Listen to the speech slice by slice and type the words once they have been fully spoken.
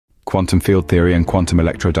quantum field theory and quantum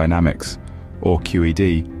electrodynamics, or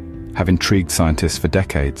QED, have intrigued scientists for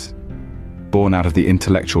decades. Born out of the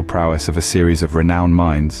intellectual prowess of a series of renowned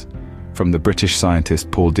minds, from the British scientist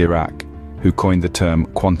Paul Dirac, who coined the term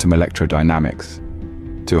quantum electrodynamics,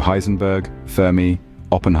 to Heisenberg, Fermi,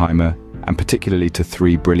 Oppenheimer, and particularly to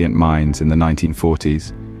three brilliant minds in the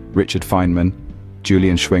 1940s, Richard Feynman,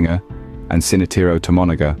 Julian Schwinger, and Shinichiro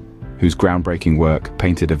Tomonaga, whose groundbreaking work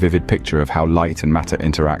painted a vivid picture of how light and matter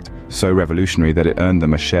interact, so revolutionary that it earned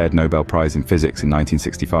them a shared Nobel Prize in Physics in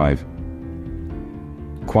 1965.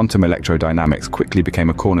 Quantum electrodynamics quickly became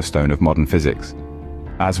a cornerstone of modern physics.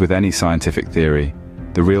 As with any scientific theory,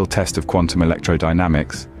 the real test of quantum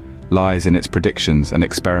electrodynamics lies in its predictions and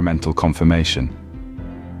experimental confirmation.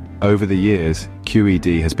 Over the years,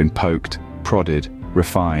 QED has been poked, prodded,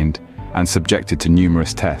 refined, and subjected to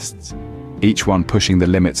numerous tests, each one pushing the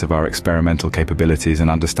limits of our experimental capabilities and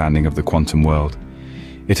understanding of the quantum world.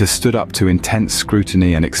 It has stood up to intense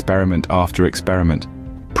scrutiny and experiment after experiment,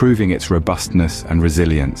 proving its robustness and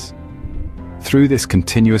resilience. Through this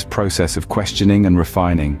continuous process of questioning and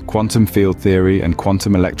refining, quantum field theory and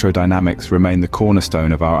quantum electrodynamics remain the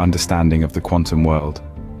cornerstone of our understanding of the quantum world.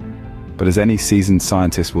 But as any seasoned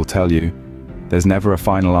scientist will tell you, there's never a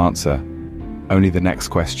final answer, only the next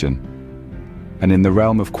question. And in the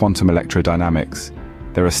realm of quantum electrodynamics,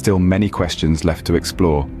 there are still many questions left to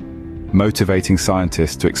explore, motivating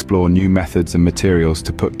scientists to explore new methods and materials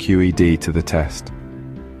to put QED to the test.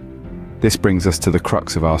 This brings us to the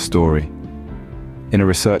crux of our story. In a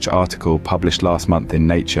research article published last month in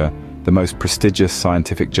Nature, the most prestigious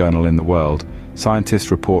scientific journal in the world, scientists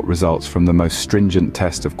report results from the most stringent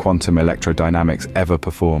test of quantum electrodynamics ever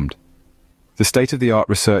performed. The state-of-the-art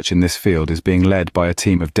research in this field is being led by a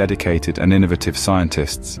team of dedicated and innovative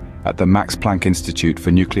scientists at the Max Planck Institute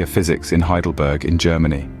for Nuclear Physics in Heidelberg in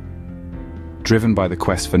Germany. Driven by the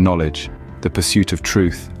quest for knowledge, the pursuit of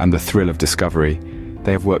truth, and the thrill of discovery,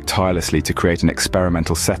 they have worked tirelessly to create an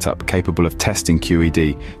experimental setup capable of testing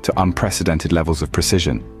QED to unprecedented levels of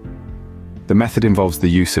precision. The method involves the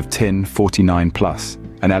use of tin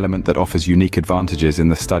 49+, an element that offers unique advantages in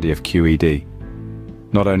the study of QED.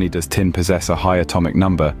 Not only does tin possess a high atomic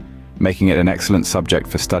number, making it an excellent subject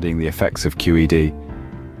for studying the effects of QED,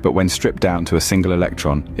 but when stripped down to a single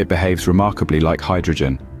electron, it behaves remarkably like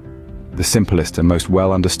hydrogen, the simplest and most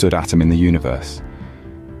well-understood atom in the universe.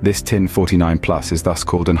 This tin 49+ is thus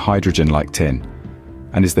called an hydrogen-like tin,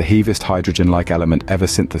 and is the heaviest hydrogen-like element ever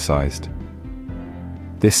synthesized.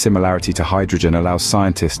 This similarity to hydrogen allows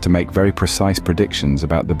scientists to make very precise predictions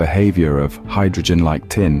about the behavior of hydrogen-like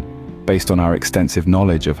tin, based on our extensive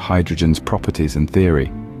knowledge of hydrogen's properties and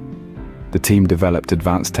theory. The team developed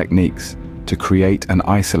advanced techniques to create and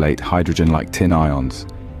isolate hydrogen-like tin ions,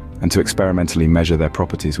 and to experimentally measure their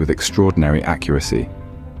properties with extraordinary accuracy.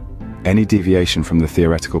 Any deviation from the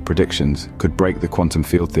theoretical predictions could break the quantum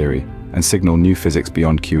field theory and signal new physics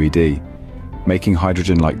beyond QED, making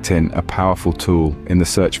hydrogen-like tin a powerful tool in the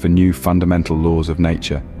search for new fundamental laws of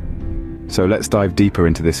nature. So let's dive deeper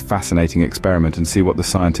into this fascinating experiment and see what the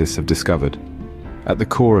scientists have discovered. At the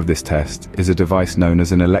core of this test is a device known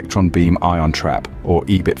as an electron beam ion trap, or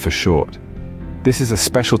EBIT for short. This is a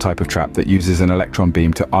special type of trap that uses an electron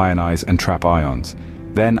beam to ionize and trap ions.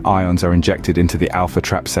 Then ions are injected into the alpha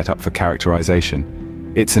trap setup for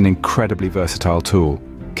characterization. It's an incredibly versatile tool,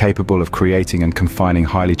 capable of creating and confining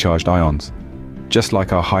highly charged ions, just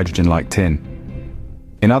like our hydrogen-like tin.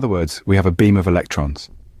 In other words, we have a beam of electrons,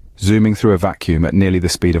 zooming through a vacuum at nearly the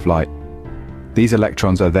speed of light. These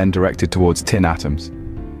electrons are then directed towards tin atoms.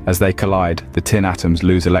 As they collide, the tin atoms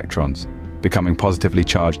lose electrons, becoming positively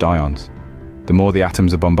charged ions. The more the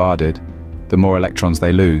atoms are bombarded, the more electrons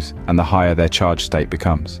they lose, and the higher their charge state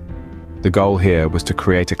becomes. The goal here was to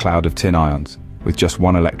create a cloud of tin ions, with just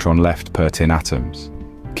one electron left per tin atoms,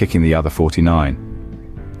 kicking the other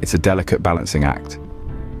 49. It's a delicate balancing act.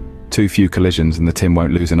 Too few collisions and the tin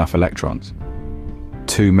won't lose enough electrons.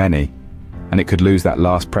 Too many, and it could lose that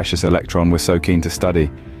last precious electron we're so keen to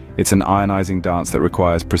study. It's an ionizing dance that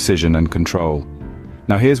requires precision and control.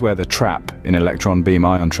 Now here's where the trap in electron beam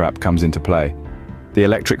ion trap comes into play. The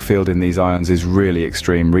electric field in these ions is really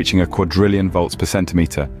extreme, reaching a quadrillion volts per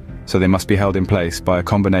centimeter, so they must be held in place by a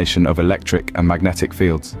combination of electric and magnetic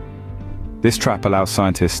fields. This trap allows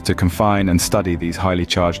scientists to confine and study these highly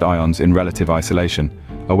charged ions in relative isolation,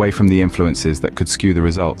 away from the influences that could skew the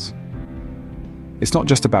results. It's not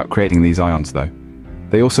just about creating these ions though.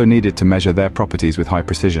 They also needed to measure their properties with high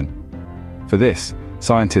precision. For this,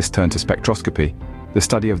 scientists turned to spectroscopy, the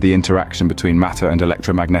study of the interaction between matter and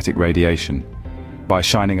electromagnetic radiation. By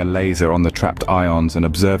shining a laser on the trapped ions and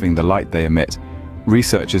observing the light they emit,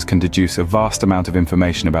 researchers can deduce a vast amount of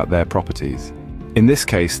information about their properties. In this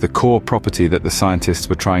case, the core property that the scientists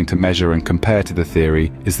were trying to measure and compare to the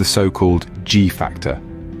theory is the so-called G factor.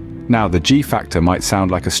 Now, the G factor might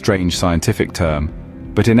sound like a strange scientific term,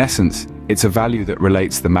 but in essence, it's a value that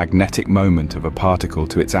relates the magnetic moment of a particle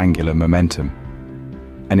to its angular momentum.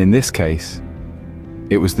 And in this case,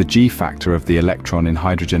 it was the G factor of the electron in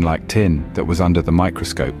hydrogen-like tin that was under the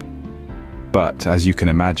microscope. But, as you can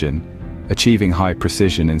imagine, achieving high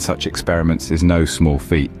precision in such experiments is no small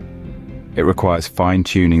feat. It requires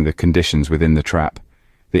fine-tuning the conditions within the trap,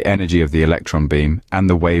 the energy of the electron beam, and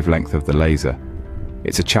the wavelength of the laser.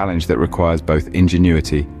 It's a challenge that requires both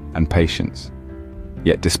ingenuity and patience.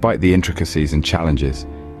 Yet despite the intricacies and challenges,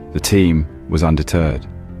 the team was undeterred.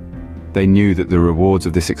 They knew that the rewards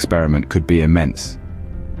of this experiment could be immense.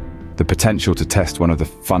 The potential to test one of the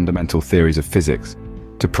fundamental theories of physics,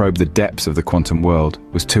 to probe the depths of the quantum world,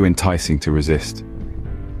 was too enticing to resist.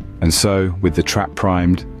 And so, with the trap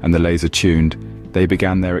primed and the laser tuned, they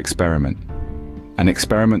began their experiment. An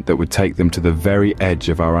experiment that would take them to the very edge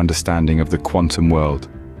of our understanding of the quantum world.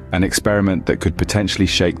 An experiment that could potentially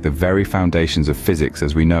shake the very foundations of physics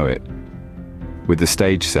as we know it. With the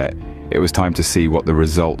stage set, it was time to see what the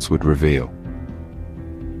results would reveal.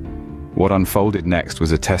 What unfolded next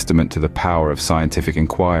was a testament to the power of scientific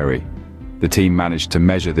inquiry. The team managed to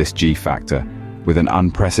measure this G factor with an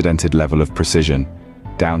unprecedented level of precision,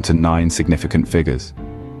 down to 9 significant figures.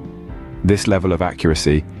 This level of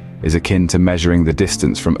accuracy is akin to measuring the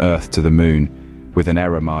distance from Earth to the Moon with an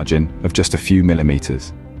error margin of just a few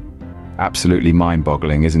millimeters. Absolutely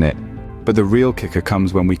mind-boggling, isn't it? But the real kicker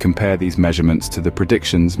comes when we compare these measurements to the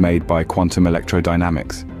predictions made by quantum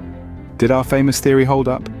electrodynamics. Did our famous theory hold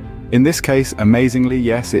up? In this case, amazingly,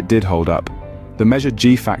 yes, it did hold up. The measured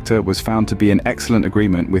G factor was found to be in excellent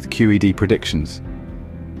agreement with QED predictions.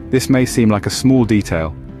 This may seem like a small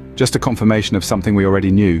detail, just a confirmation of something we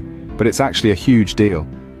already knew, but it's actually a huge deal.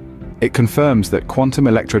 It confirms that quantum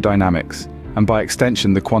electrodynamics, and by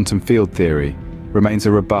extension the quantum field theory, remains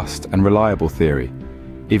a robust and reliable theory,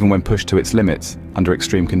 even when pushed to its limits under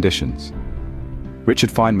extreme conditions. Richard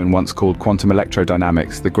Feynman once called quantum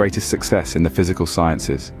electrodynamics the greatest success in the physical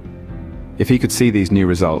sciences. If he could see these new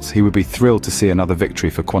results, he would be thrilled to see another victory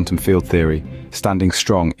for quantum field theory, standing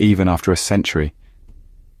strong even after a century.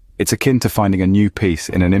 It's akin to finding a new piece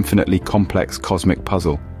in an infinitely complex cosmic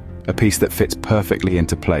puzzle, a piece that fits perfectly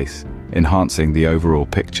into place, enhancing the overall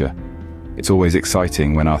picture. It's always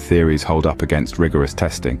exciting when our theories hold up against rigorous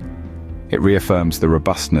testing. It reaffirms the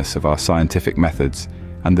robustness of our scientific methods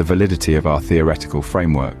and the validity of our theoretical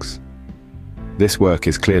frameworks. This work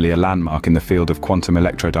is clearly a landmark in the field of quantum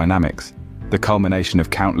electrodynamics, the culmination of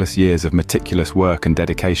countless years of meticulous work and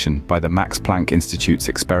dedication by the Max Planck Institute's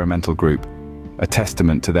experimental group, a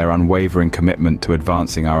testament to their unwavering commitment to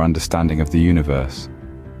advancing our understanding of the universe.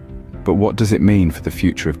 But what does it mean for the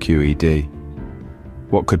future of QED?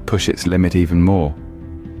 What could push its limit even more?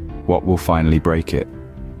 What will finally break it?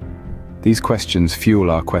 These questions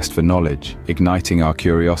fuel our quest for knowledge, igniting our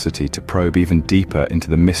curiosity to probe even deeper into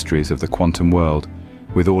the mysteries of the quantum world,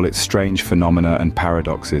 with all its strange phenomena and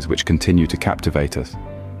paradoxes which continue to captivate us.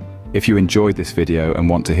 If you enjoyed this video and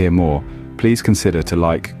want to hear more, please consider to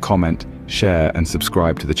like, comment, share and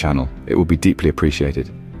subscribe to the channel. It will be deeply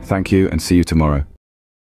appreciated. Thank you and see you tomorrow.